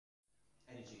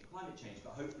climate change,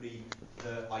 but hopefully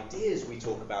the ideas we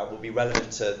talk about will be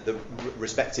relevant to the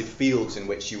respective fields in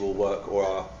which you will work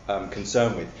or are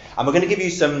concerned with. And we're going to give you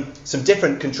some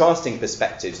different contrasting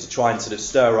perspectives to try and sort of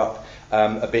stir up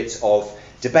a bit of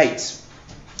debate.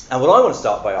 And what I want to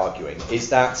start by arguing is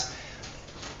that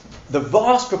the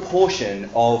vast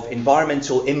proportion of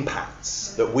environmental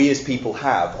impacts that we as people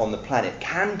have on the planet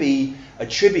can be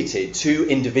attributed to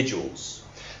individuals.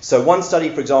 So one study,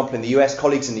 for example, in the US,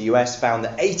 colleagues in the US found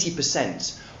that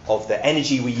 80% of the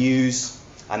energy we use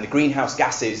and the greenhouse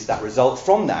gases that result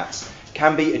from that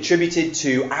can be attributed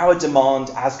to our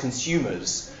demand as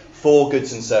consumers for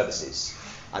goods and services,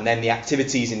 and then the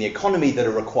activities in the economy that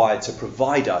are required to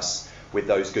provide us with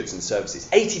those goods and services.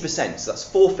 80%, so that's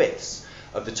 4/5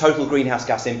 of the total greenhouse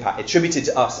gas impact attributed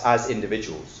to us as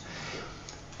individuals.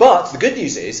 But the good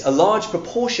news is a large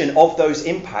proportion of those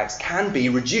impacts can be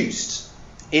reduced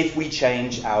if we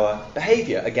change our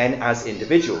behaviour, again, as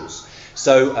individuals.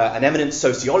 So an eminent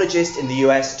sociologist in the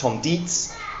US, Tom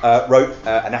Dietz, wrote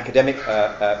an academic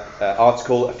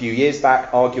article a few years back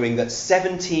arguing that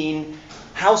 17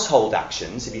 household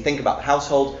actions, if you think about the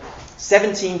household,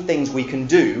 17 things we can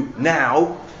do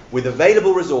now with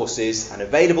available resources and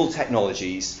available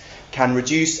technologies can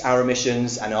reduce our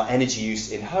emissions and our energy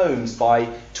use in homes by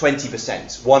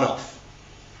 20%, one-off.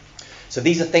 So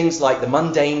these are things like the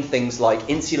mundane things like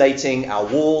insulating our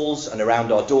walls and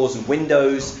around our doors and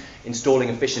windows, installing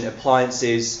efficient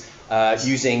appliances,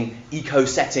 using eco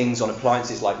settings on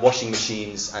appliances like washing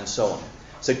machines and so on.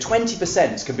 So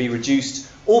 20% can be reduced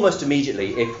almost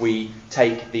immediately if we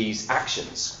take these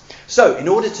actions. So in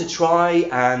order to try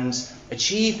and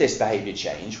achieve this behaviour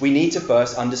change, we need to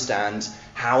first understand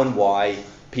how and why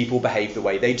people behave the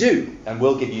way they do. And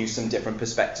we'll give you some different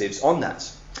perspectives on that.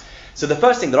 So the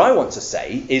first thing that I want to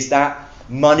say is that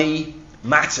money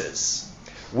matters.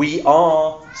 We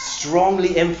are strongly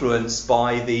influenced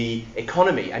by the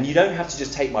economy, and you don't have to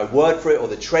just take my word for it or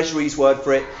the Treasury's word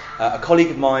for it. A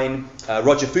colleague of mine,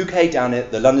 Roger Fouquet, down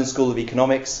at the London School of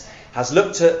Economics, has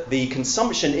looked at the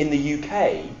consumption in the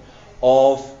UK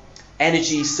of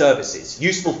energy services,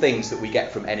 useful things that we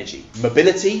get from energy.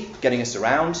 Mobility, getting us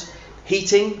around,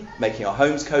 heating, making our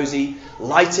homes cosy,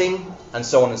 lighting, and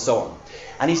so on and so on.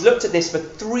 And he's looked at this for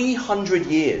 300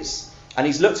 years. And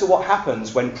he's looked at what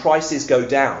happens when prices go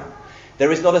down.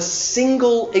 There is not a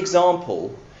single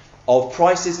example of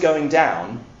prices going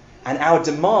down and our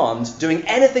demand doing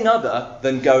anything other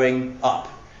than going up.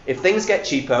 If things get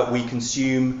cheaper, we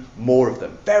consume more of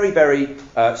them. Very, very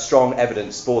strong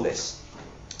evidence for this.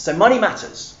 So money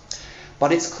matters.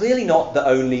 But it's clearly not the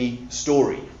only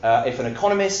story. If an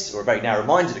economist, or a very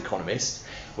narrow-minded economist,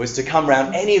 was to come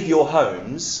round any of your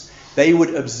homes, they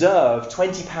would observe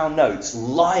 £20 notes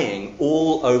lying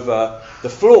all over the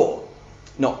floor.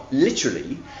 Not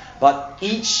literally, but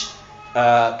each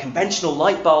conventional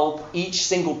light bulb, each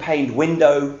single-paned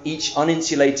window, each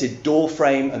uninsulated door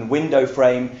frame and window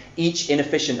frame, each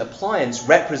inefficient appliance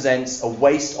represents a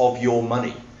waste of your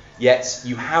money. Yet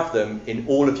you have them in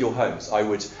all of your homes. I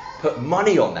would put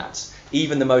money on that,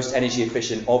 even the most energy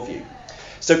efficient of you.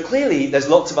 So clearly there's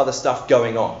lots of other stuff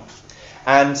going on.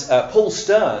 And Paul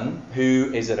Stern,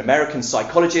 who is an American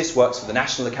psychologist, works for the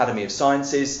National Academy of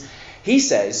Sciences, he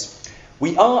says,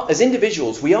 we are, as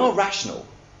individuals, we are rational.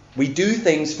 We do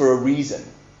things for a reason.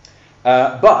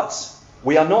 But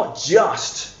we are not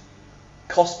just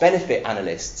cost-benefit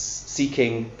analysts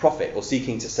seeking profit or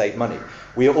seeking to save money.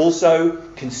 We are also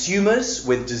consumers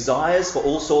with desires for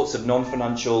all sorts of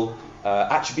non-financial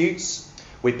attributes.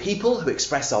 We're people who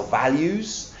express our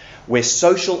values. We're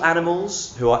social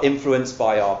animals who are influenced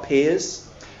by our peers.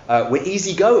 We're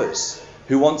easygoers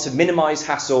who want to minimise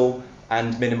hassle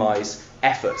and minimise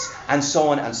effort, and so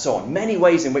on and so on. Many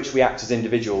ways in which we act as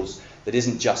individuals that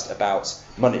isn't just about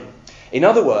money. In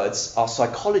other words, our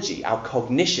psychology, our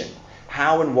cognition,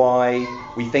 how and why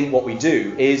we think what we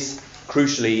do is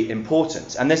crucially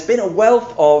important. And there's been a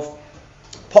wealth of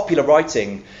popular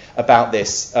writing about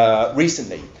this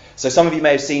recently. So some of you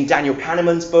may have seen Daniel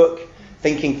Kahneman's book,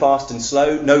 Thinking Fast and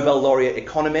Slow, Nobel laureate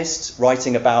economist,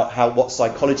 writing about what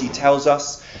psychology tells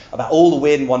us, about all the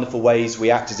weird and wonderful ways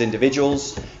we act as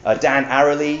individuals. Dan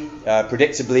Ariely,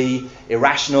 predictably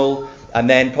irrational, and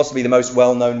then possibly the most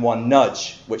well-known one,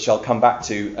 Nudge, which I'll come back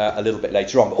to a little bit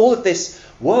later on. But all of this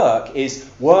work is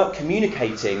work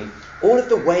communicating all of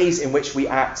the ways in which we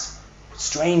act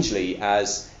strangely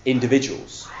as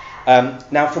individuals.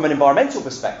 Now, from an environmental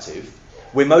perspective,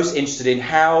 we're most interested in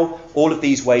how all of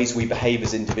these ways we behave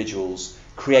as individuals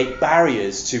create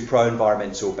barriers to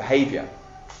pro-environmental behaviour.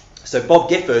 So Bob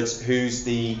Gifford, who's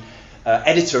the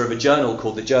editor of a journal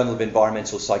called the Journal of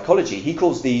Environmental Psychology. He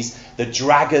calls these the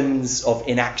dragons of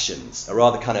inactions, a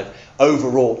rather kind of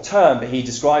overwrought term, but he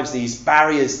describes these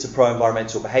barriers to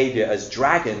pro-environmental behaviour as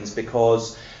dragons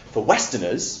because for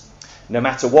Westerners, no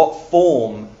matter what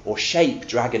form or shape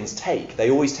dragons take, they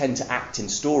always tend to act in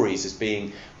stories as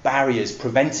being barriers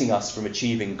preventing us from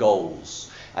achieving goals.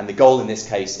 And the goal in this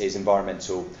case is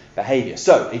environmental behaviour.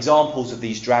 So, examples of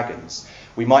these dragons.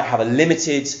 We might have a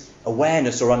limited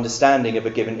awareness or understanding of a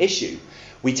given issue.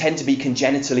 We tend to be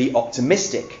congenitally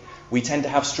optimistic. We tend to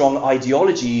have strong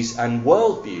ideologies and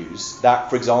worldviews that,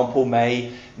 for example,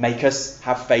 may make us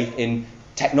have faith in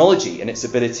technology and its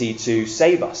ability to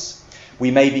save us.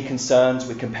 We may be concerned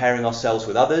with comparing ourselves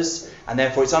with others, and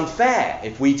therefore it's unfair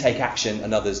if we take action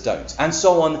and others don't. And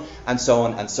so on, and so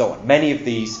on, and so on. Many of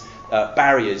these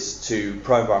barriers to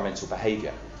pro-environmental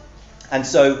behaviour. And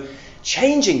so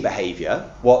changing behaviour,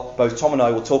 what both Tom and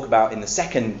I will talk about in the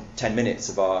second 10 minutes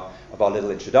of our little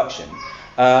introduction,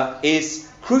 is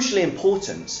crucially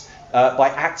important by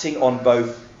acting on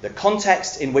both the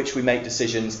context in which we make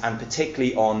decisions and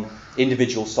particularly on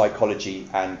individual psychology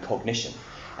and cognition.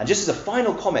 And just as a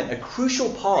final comment, a crucial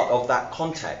part of that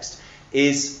context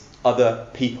is other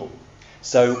people.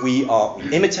 So we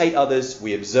imitate others,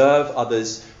 we observe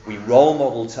others, we role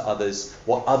model to others.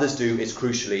 What others do is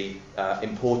crucially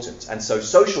important. And so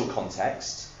social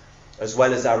context, as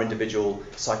well as our individual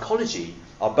psychology,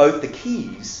 are both the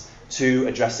keys to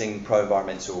addressing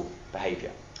pro-environmental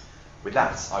behaviour. With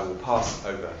that, I will pass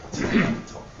over to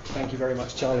Tom. Thank you very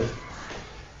much, Charlie.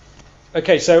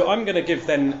 Okay, so I'm going to give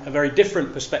then a very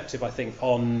different perspective, I think,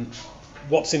 on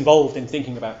what's involved in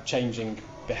thinking about changing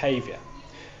behaviour.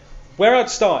 Where I'd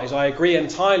start is I agree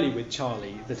entirely with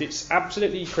Charlie that it's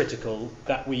absolutely critical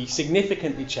that we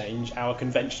significantly change our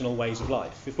conventional ways of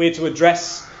life. If we're to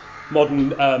address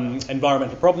modern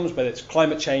environmental problems, whether it's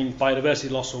climate change, biodiversity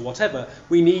loss or whatever,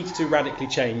 we need to radically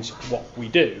change what we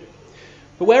do.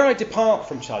 But where I depart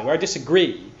from Charlie, where I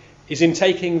disagree, is in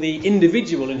taking the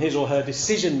individual in his or her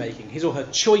decision-making, his or her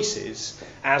choices,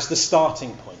 as the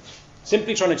starting point.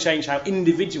 Simply trying to change how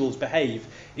individuals behave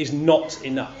is not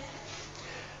enough.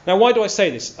 Now, why do I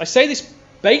say this? I say this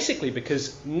basically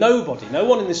because no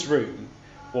one in this room,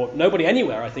 or nobody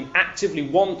anywhere, I think, actively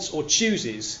wants or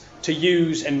chooses to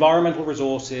use environmental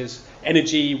resources,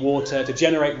 energy, water, to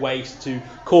generate waste, to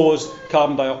cause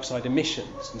carbon dioxide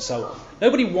emissions, and so on.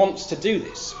 Nobody wants to do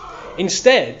this.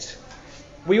 Instead,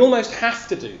 we almost have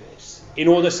to do this in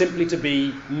order simply to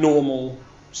be normal,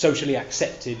 socially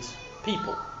accepted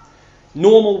people.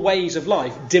 Normal ways of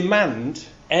life demand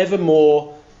ever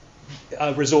more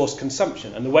resource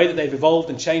consumption, and the way that they've evolved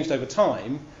and changed over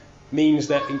time means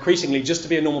that increasingly just to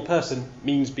be a normal person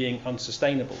means being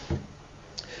unsustainable.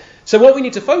 So what we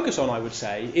need to focus on, I would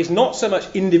say, is not so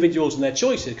much individuals and their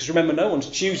choices, because remember, no one's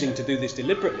choosing to do this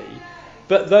deliberately,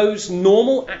 but those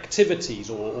normal activities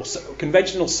or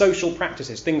conventional social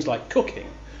practices, things like cooking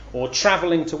or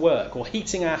travelling to work or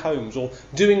heating our homes or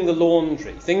doing the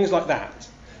laundry, things like that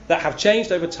have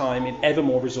changed over time in ever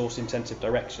more resource-intensive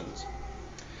directions.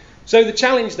 So the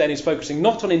challenge then is focusing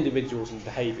not on individuals and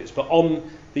behaviours, but on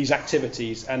these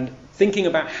activities and thinking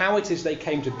about how it is they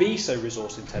came to be so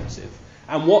resource-intensive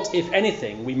and what, if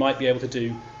anything, we might be able to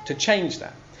do to change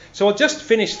that. So I'll just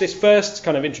finish this first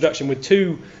kind of introduction with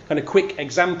two kind of quick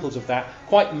examples of that,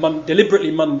 quite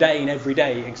deliberately mundane,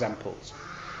 everyday examples.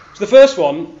 So the first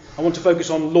one, I want to focus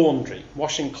on laundry,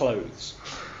 washing clothes.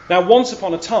 Now, once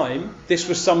upon a time, this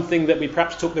was something that we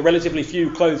perhaps took the relatively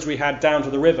few clothes we had down to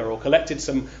the river or collected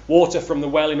some water from the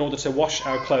well in order to wash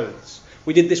our clothes.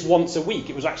 We did this once a week.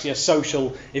 It was actually a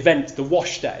social event, the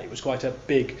wash day. It was quite a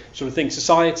big sort of thing.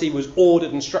 Society was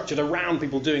ordered and structured around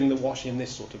people doing the washing in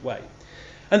this sort of way.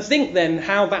 And think then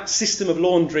how that system of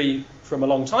laundry from a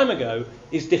long time ago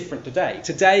is different today.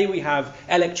 Today we have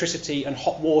electricity and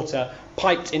hot water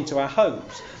piped into our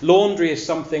homes. Laundry is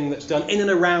something that's done in and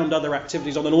around other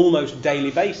activities on an almost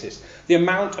daily basis. The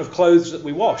amount of clothes that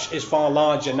we wash is far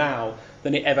larger now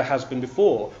than it ever has been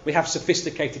before. We have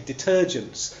sophisticated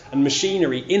detergents and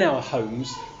machinery in our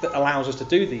homes that allows us to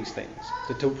do these things,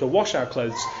 to wash our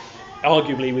clothes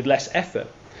arguably with less effort.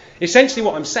 Essentially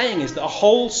what I'm saying is that a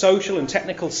whole social and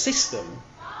technical system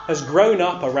has grown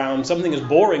up around something as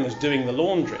boring as doing the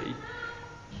laundry,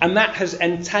 and that has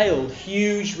entailed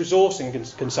huge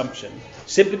resourcing consumption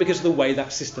simply because of the way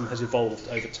that system has evolved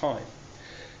over time.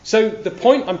 So the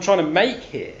point I'm trying to make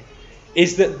here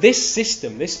is that this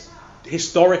system, this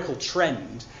historical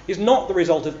trend is not the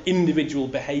result of individual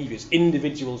behaviours,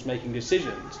 individuals making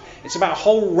decisions. It's about a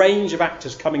whole range of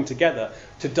actors coming together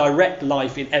to direct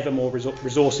life in ever more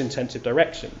resource-intensive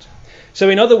directions. So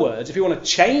in other words, if you want to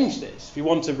change this, if you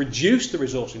want to reduce the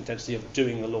resource intensity of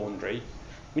doing the laundry,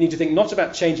 we need to think not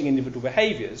about changing individual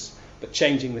behaviours, but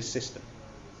changing this system.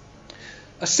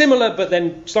 A similar but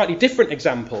then slightly different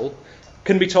example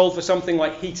can be told for something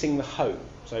like heating the home,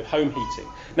 so home heating.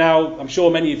 Now, I'm sure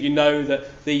many of you know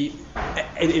that the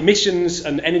emissions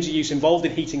and energy use involved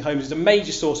in heating homes is a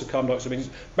major source of carbon dioxide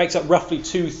emissions. It makes up roughly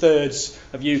 2/3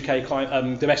 of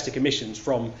UK domestic emissions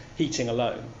from heating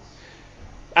alone.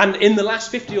 And in the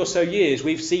last 50 or so years,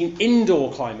 we've seen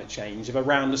indoor climate change of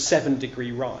around a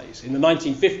 7-degree rise. In the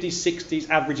 1950s, 60s,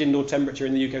 average indoor temperature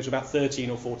in the UK was about 13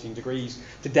 or 14 degrees.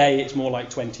 Today, it's more like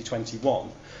 20, 21.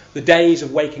 The days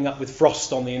of waking up with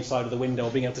frost on the inside of the window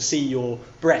or being able to see your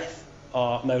breath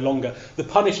are no longer. The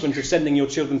punishment of sending your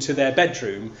children to their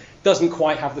bedroom doesn't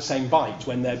quite have the same bite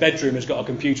when their bedroom has got a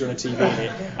computer and a TV in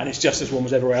it and it's just as warm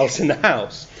as everywhere else in the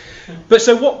house. But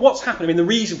so what's happened? I mean, the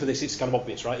reason for this is kind of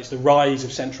obvious, right? It's the rise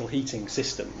of central heating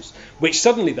systems, which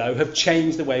suddenly, though, have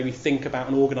changed the way we think about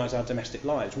and organise our domestic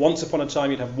lives. Once upon a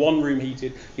time, you'd have one room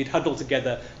heated, you'd huddle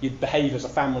together, you'd behave as a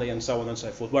family and so on and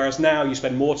so forth. Whereas now you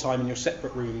spend more time in your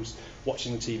separate rooms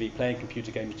watching the TV, playing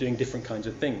computer games, doing different kinds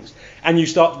of things. And you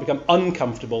start to become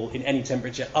uncomfortable in any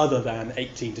temperature other than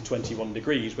 18 to 21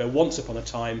 degrees, where once upon a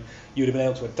time you would have been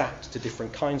able to adapt to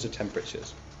different kinds of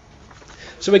temperatures.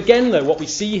 So again, though, what we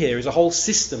see here is a whole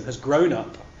system has grown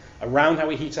up around how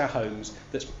we heat our homes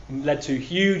that's led to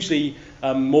hugely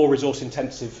more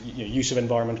resource-intensive use of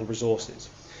environmental resources.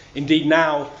 Indeed,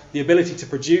 now the ability to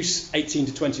produce 18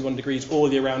 to 21 degrees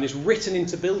all year round is written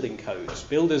into building codes.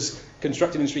 Builders,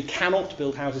 construction industry cannot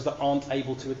build houses that aren't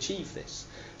able to achieve this.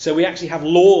 So we actually have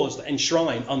laws that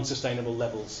enshrine unsustainable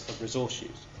levels of resource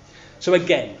use. So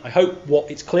again, I hope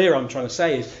what it's clear I'm trying to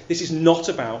say is this is not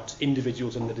about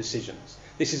individuals and the decisions.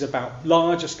 This is about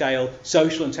larger scale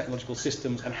social and technological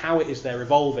systems and how it is they're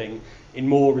evolving in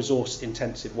more resource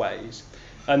intensive ways.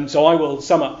 And so I will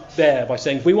sum up there by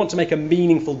saying if we want to make a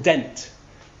meaningful dent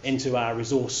into our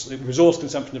resource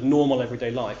consumption of normal everyday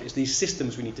life, it's these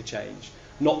systems we need to change,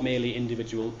 not merely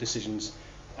individual decisions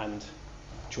and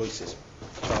choices.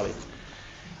 Charlie.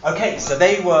 Okay, so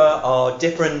they were our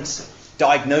different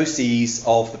diagnoses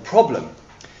of the problem.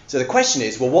 So the question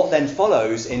is, well, what then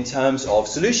follows in terms of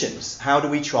solutions? How do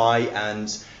we try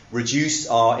and reduce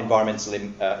our environmental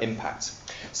impact?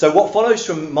 So what follows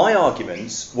from my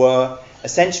arguments were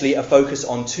essentially a focus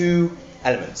on two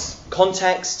elements,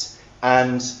 context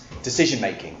and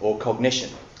decision-making or cognition.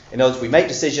 In other words, we make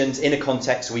decisions in a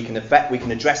context, so we can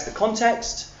address the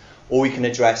context or we can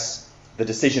address the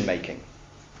decision-making.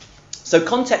 So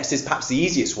context is perhaps the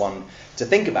easiest one to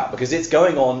think about because it's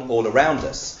going on all around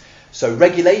us. So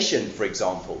regulation, for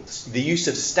example, the use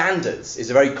of standards is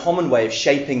a very common way of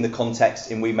shaping the context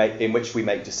in which we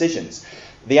make decisions.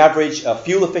 The average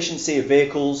fuel efficiency of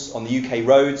vehicles on the UK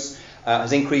roads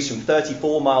has increased from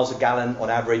 34 miles a gallon on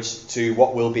average to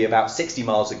what will be about 60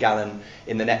 miles a gallon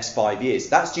in the next 5 years.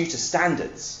 That's due to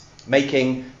standards,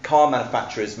 making car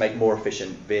manufacturers make more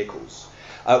efficient vehicles.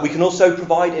 We can also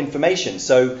provide information,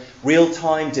 so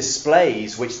real-time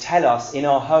displays which tell us in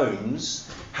our homes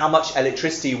how much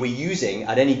electricity we're using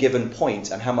at any given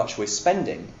point and how much we're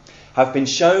spending, have been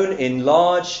shown in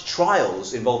large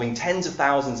trials involving tens of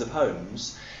thousands of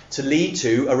homes to lead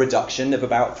to a reduction of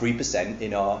about 3%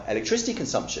 in our electricity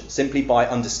consumption, simply by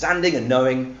understanding and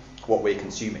knowing what we're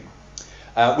consuming.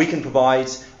 We can provide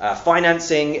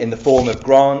financing in the form of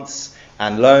grants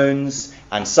and loans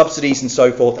and subsidies and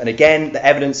so forth. And again, the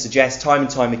evidence suggests time and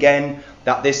time again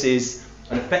that this is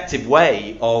an effective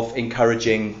way of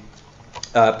encouraging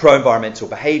pro-environmental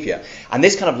behaviour. And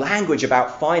this kind of language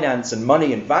about finance and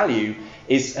money and value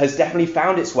has definitely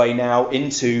found its way now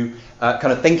into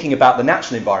kind of thinking about the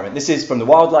natural environment. This is from the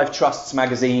Wildlife Trust's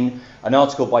magazine, an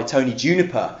article by Tony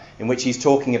Juniper, in which he's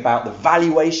talking about the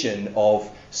valuation of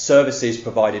services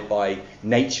provided by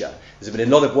nature. There's been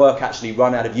a lot of work actually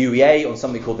run out of UEA on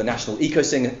something called the National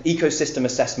Ecosystem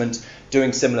Assessment,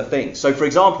 doing similar things. So, for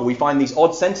example, we find these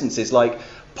odd sentences like,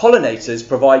 pollinators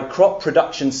provide crop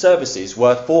production services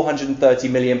worth £430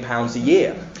 million a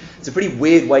year. It's a pretty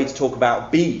weird way to talk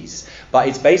about bees, but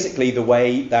it's basically the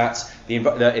way that,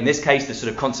 in this case, the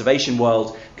sort of conservation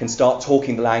world can start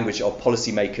talking the language of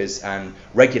policymakers and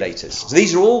regulators. So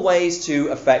these are all ways to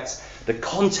affect the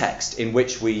context in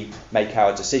which we make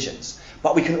our decisions.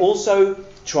 But we can also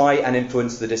try and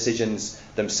influence the decisions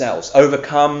themselves.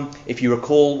 Overcome, if you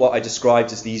recall, what I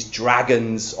described as these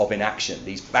dragons of inaction,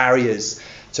 these barriers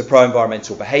to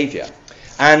pro-environmental behaviour.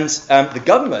 And the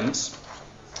government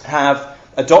have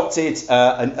adopted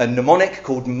a mnemonic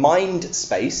called mind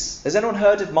space. Has anyone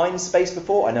heard of mind space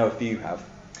before? I know a few have.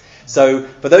 So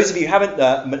for those of you who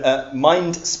haven't,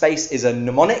 mind space is a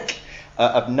mnemonic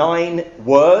of 9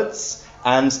 words,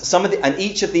 and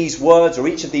each of these words or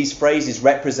each of these phrases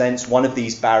represents one of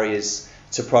these barriers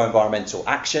to pro-environmental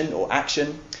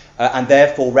action, and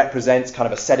therefore represents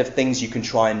kind of a set of things you can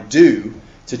try and do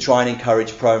to try and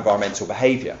encourage pro-environmental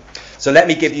behaviour. So let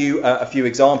me give you a few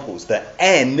examples. The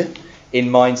N in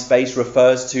mind space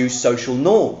refers to social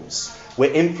norms.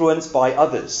 We're influenced by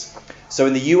others. So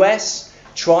in the US,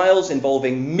 trials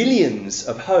involving millions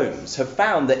of homes have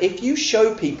found that if you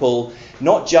show people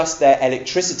not just their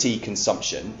electricity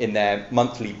consumption in their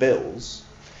monthly bills,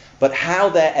 but how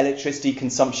their electricity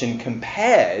consumption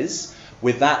compares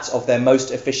with that of their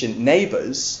most efficient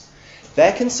neighbours,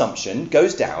 their consumption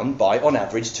goes down by, on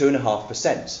average,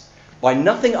 2.5%. By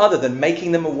nothing other than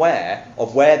making them aware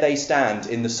of where they stand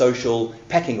in the social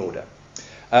pecking order.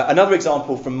 Another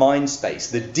example from Mindspace,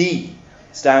 the D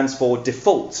stands for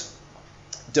default.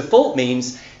 Default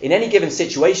means in any given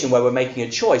situation where we're making a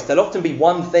choice, there'll often be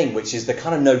one thing which is the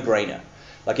kind of no-brainer.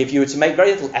 Like if you were to make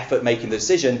very little effort making the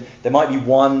decision, there might be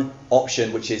one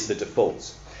option which is the default.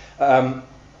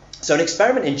 So an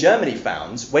experiment in Germany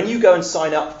found when you go and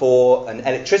sign up for an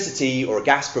electricity or a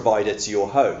gas provider to your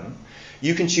home,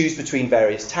 you can choose between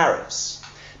various tariffs.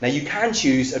 Now you can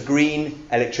choose a green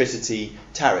electricity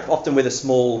tariff, often with a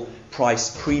small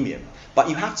price premium, but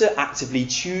you have to actively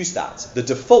choose that. The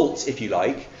default, if you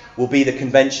like, will be the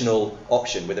conventional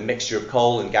option with a mixture of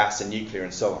coal and gas and nuclear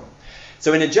and so on.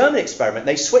 So in a German experiment,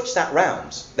 they switched that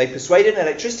round. They persuaded an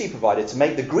electricity provider to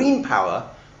make the green power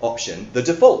option the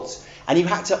default, and you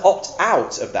had to opt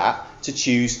out of that to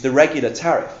choose the regular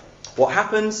tariff. What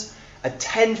happens? A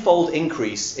 10-fold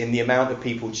increase in the amount of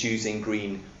people choosing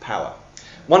green power.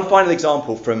 One final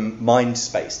example from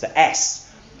Mindspace. The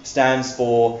S stands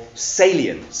for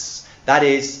salience. That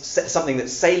is something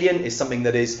that's salient, is something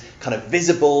that is kind of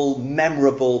visible,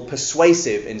 memorable,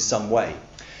 persuasive in some way.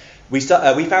 We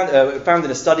found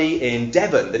in a study in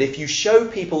Devon that if you show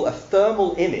people a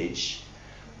thermal image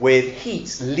with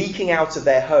heat leaking out of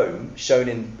their home, shown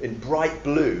in bright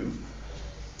blue,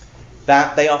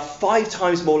 that they are 5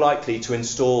 times more likely to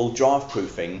install draft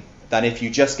proofing than if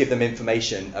you just give them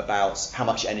information about how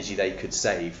much energy they could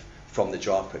save from the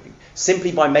draft proofing,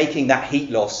 simply by making that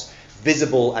heat loss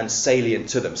visible and salient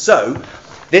to them. So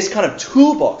this kind of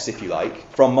toolbox, if you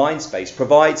like, from Mindspace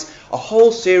provides a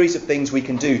whole series of things we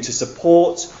can do to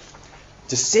support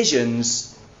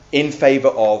decisions in favour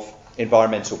of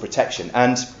environmental protection.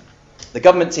 And the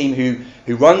government team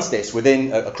who runs this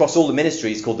across all the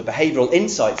ministries, called the Behavioural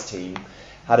Insights team,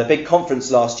 had a big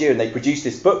conference last year, and they produced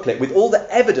this booklet with all the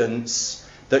evidence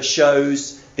that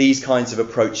shows these kinds of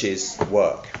approaches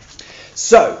work.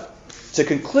 So, to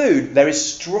conclude, there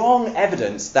is strong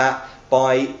evidence that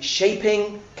by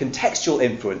shaping contextual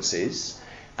influences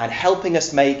and helping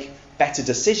us make better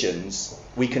decisions,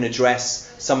 we can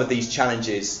address some of these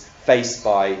challenges faced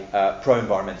by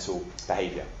pro-environmental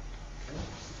behaviour.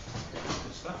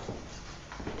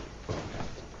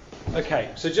 Okay,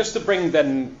 so just to bring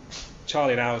then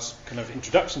Charlie and ours kind of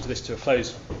introduction to this to a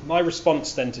close, my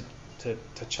response then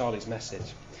to Charlie's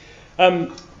message.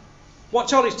 What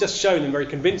Charlie's just shown and very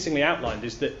convincingly outlined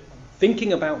is that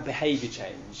thinking about behaviour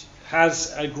change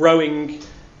has a growing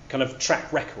kind of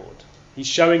track record. He's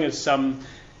showing us some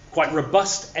quite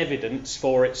robust evidence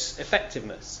for its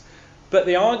effectiveness. But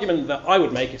the argument that I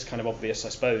would make, it's kind of obvious, I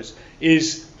suppose,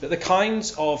 is that the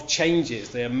kinds of changes,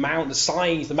 the amount, the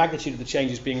size, the magnitude of the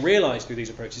changes being realised through these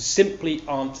approaches simply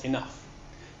aren't enough.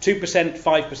 2%,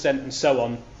 5% and so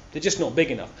on, they're just not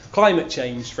big enough. Climate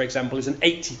change, for example, is an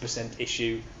 80%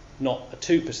 issue, not a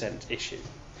 2% issue.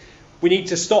 We need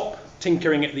to stop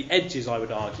tinkering at the edges, I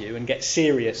would argue, and get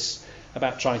serious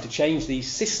about trying to change these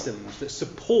systems that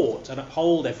support and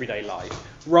uphold everyday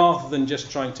life, rather than just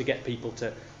trying to get people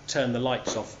to turn the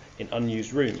lights off in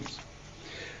unused rooms.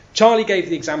 Charlie gave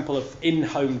the example of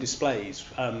in-home displays,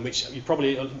 which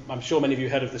I'm sure many of you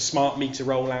heard of the smart meter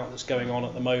rollout that's going on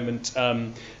at the moment,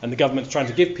 and the government's trying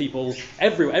to give people,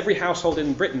 every household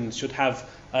in Britain should have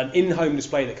an in-home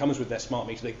display that comes with their smart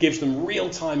meter that gives them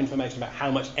real-time information about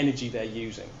how much energy they're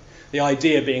using. The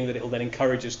idea being that it will then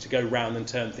encourage us to go round and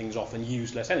turn things off and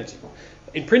use less energy.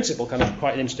 In principle, kind of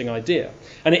quite an interesting idea.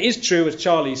 And it is true, as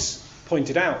Charlie's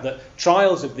pointed out, that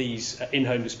trials of these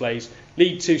in-home displays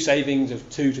lead to savings of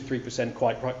 2 to 3%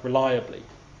 quite reliably.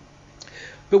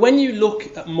 But when you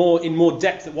look at in more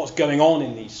depth at what's going on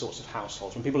in these sorts of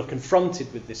households, when people are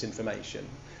confronted with this information,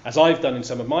 as I've done in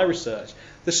some of my research,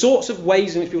 the sorts of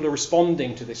ways in which people are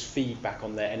responding to this feedback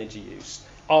on their energy use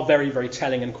are very, very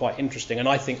telling and quite interesting, and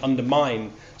I think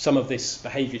undermine some of this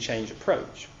behaviour change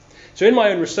approach. So in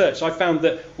my own research, I found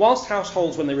that whilst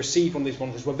households, when they received one of these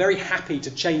monitors, were very happy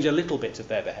to change a little bit of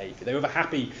their behaviour, they were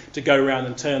happy to go around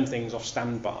and turn things off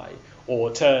standby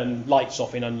or turn lights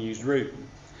off in unused room,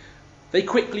 they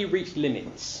quickly reached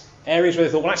limits, areas where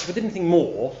they thought, well, actually, if I did anything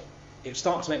more, it would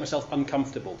start to make myself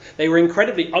uncomfortable. They were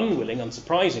incredibly unwilling,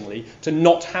 unsurprisingly, to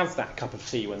not have that cup of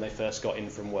tea when they first got in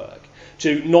from work,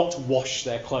 to not wash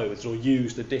their clothes or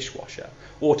use the dishwasher,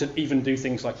 or to even do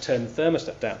things like turn the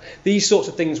thermostat down. These sorts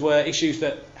of things were issues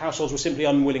that households were simply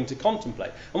unwilling to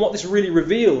contemplate. And what this really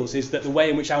reveals is that the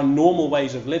way in which our normal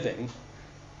ways of living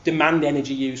demand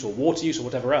energy use or water use or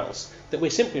whatever else, that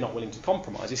we're simply not willing to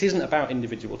compromise. This isn't about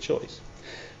individual choice.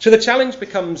 So the challenge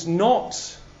becomes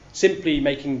not simply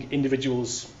making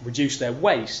individuals reduce their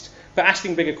waste, but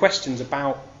asking bigger questions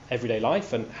about everyday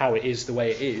life and how it is the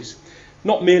way it is.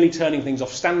 Not merely turning things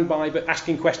off standby, but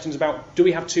asking questions about, do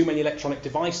we have too many electronic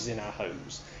devices in our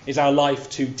homes? Is our life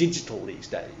too digital these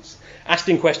days?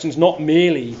 Asking questions not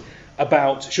merely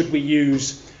about should we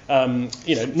use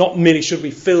not merely should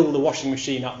we fill the washing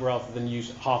machine up rather than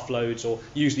use half loads or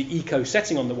use the eco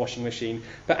setting on the washing machine,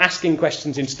 but asking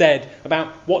questions instead about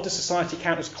what does society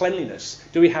count as cleanliness?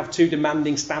 Do we have too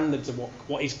demanding standards of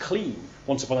what is clean?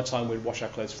 Once upon a time we'd wash our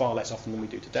clothes far less often than we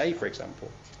do today, for example.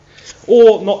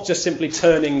 Or not just simply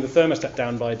turning the thermostat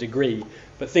down by a degree,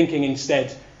 but thinking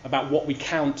instead about what we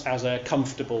count as a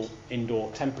comfortable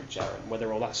indoor temperature and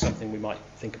whether or that's something we might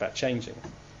think about changing.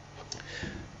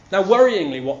 Now,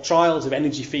 worryingly, what trials of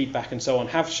energy feedback and so on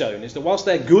have shown is that whilst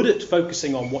they're good at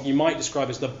focusing on what you might describe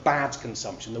as the bad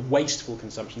consumption, the wasteful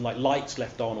consumption, like lights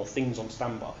left on or things on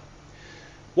standby,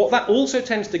 what that also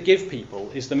tends to give people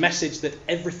is the message that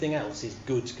everything else is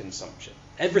good consumption.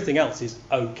 Everything else is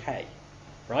okay,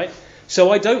 right? So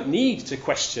I don't need to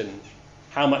question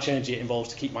how much energy it involves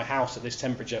to keep my house at this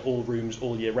temperature, all rooms,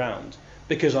 all year round,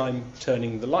 because I'm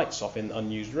turning the lights off in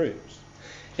unused rooms.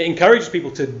 It encourages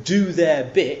people to do their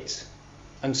bit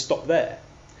and stop there.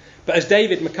 But as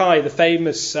David Mackay, the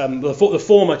famous, the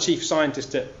former chief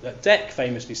scientist at DEC,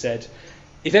 famously said,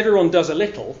 if everyone does a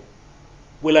little,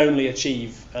 we'll only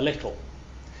achieve a little.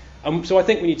 So I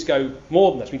think we need to go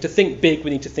more than that. We need to think big,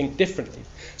 we need to think differently.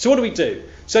 So what do we do?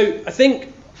 So I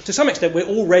think to some extent we're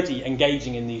already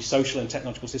engaging in these social and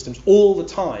technological systems all the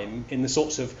time in the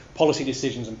sorts of policy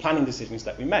decisions and planning decisions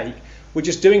that we make. We're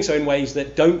just doing so in ways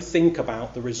that don't think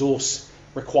about the resource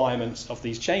requirements of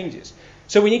these changes.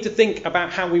 So we need to think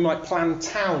about how we might plan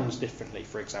towns differently,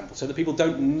 for example, so that people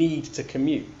don't need to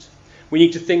commute. We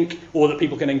need to think, or that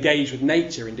people can engage with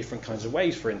nature in different kinds of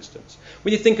ways, for instance.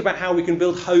 We need to think about how we can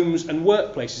build homes and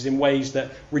workplaces in ways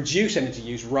that reduce energy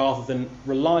use rather than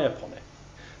rely upon it.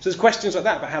 So there's questions like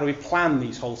that about how do we plan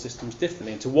these whole systems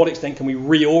differently and to what extent can we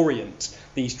reorient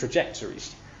these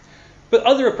trajectories. But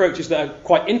other approaches that are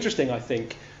quite interesting, I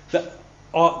think, that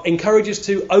encourage us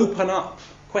to open up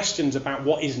questions about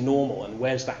what is normal and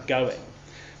where's that going.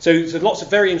 So there's lots of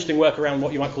very interesting work around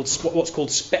what you might call what's called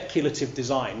speculative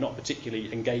design, not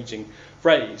particularly engaging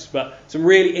phrase, but some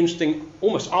really interesting,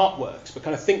 almost artworks, but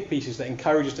kind of think pieces that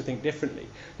encourage us to think differently.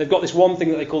 They've got this one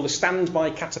thing that they call the standby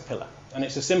caterpillar, and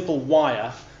it's a simple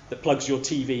wire that plugs your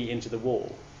TV into the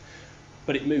wall,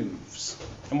 but it moves.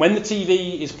 And when the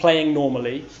TV is playing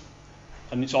normally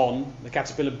and it's on, the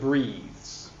caterpillar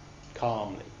breathes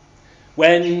calmly.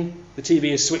 When the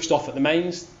TV is switched off at the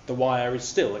mains, the wire is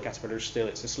still, the caterpillar is still,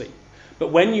 it's asleep.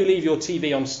 But when you leave your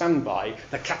TV on standby,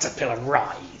 the caterpillar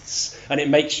writhes and it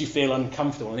makes you feel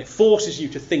uncomfortable and it forces you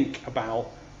to think about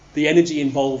the energy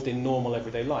involved in normal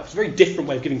everyday life. It's a very different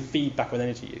way of giving feedback on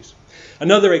energy use.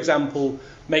 Another example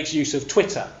makes use of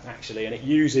Twitter, actually, and it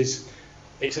uses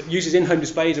in-home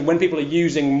displays, and when people are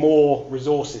using more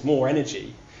resources, more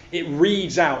energy, it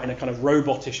reads out in a kind of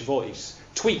robotish voice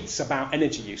tweets about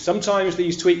energy use. Sometimes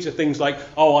these tweets are things like,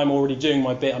 oh, I'm already doing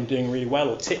my bit, I'm doing really well,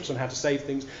 or tips on how to save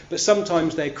things. But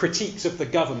sometimes they're critiques of the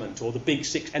government or the big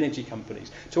 6 energy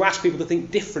companies to ask people to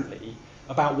think differently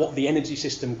about what the energy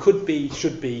system could be,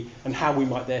 should be, and how we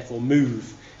might therefore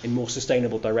move in more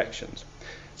sustainable directions.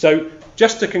 So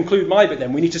just to conclude my bit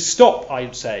then, we need to stop, I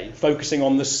would say, focusing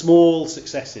on the small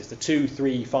successes, the 2,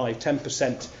 3, 5,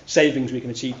 10% savings we can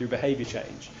achieve through behaviour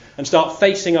change, and start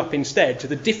facing up instead to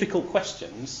the difficult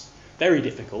questions, very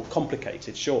difficult,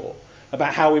 complicated, sure,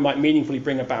 about how we might meaningfully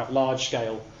bring about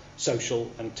large-scale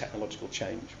social and technological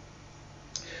change.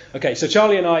 Okay, so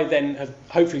Charlie and I then have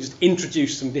hopefully just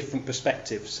introduced some different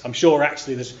perspectives. I'm sure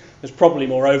actually there's probably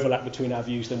more overlap between our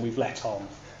views than we've let on.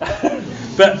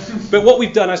 but what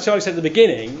we've done, as Charlie said at the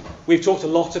beginning, we've talked a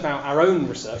lot about our own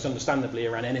research, understandably,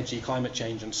 around energy, climate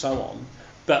change and so on.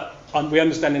 But we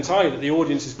understand entirely that the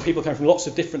audience is people coming from lots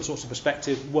of different sorts of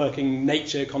perspectives, working,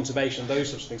 nature, conservation, those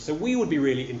sorts of things. So we would be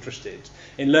really interested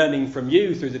in learning from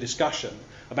you through the discussion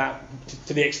about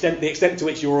to the extent to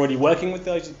which you're already working with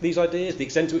these ideas, the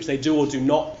extent to which they do or do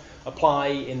not apply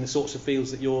in the sorts of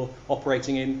fields that you're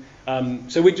operating in.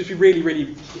 So we'd just be we'd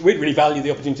really value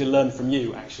the opportunity to learn from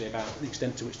you actually about the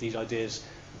extent to which these ideas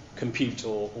compute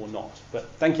or not. But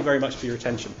thank you very much for your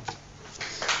attention.